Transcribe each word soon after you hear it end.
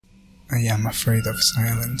I am afraid of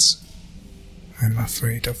silence. I am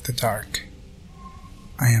afraid of the dark.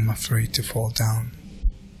 I am afraid to fall down.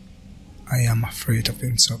 I am afraid of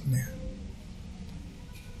insomnia.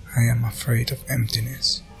 I am afraid of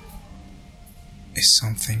emptiness. Is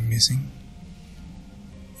something missing?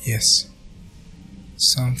 Yes,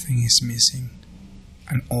 something is missing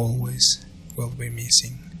and always will be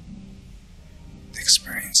missing. The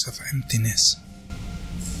experience of emptiness.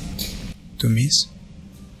 To miss?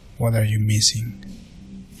 What are you missing?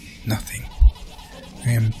 Nothing.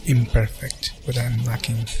 I am imperfect, but I am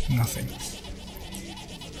lacking nothing.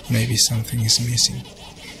 Maybe something is missing,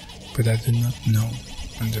 but I do not know,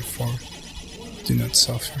 and therefore do not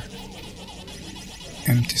suffer.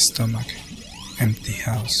 Empty stomach, empty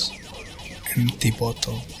house, empty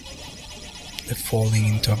bottle. The falling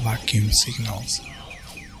into a vacuum signals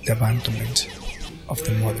the abandonment of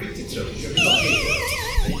the mother.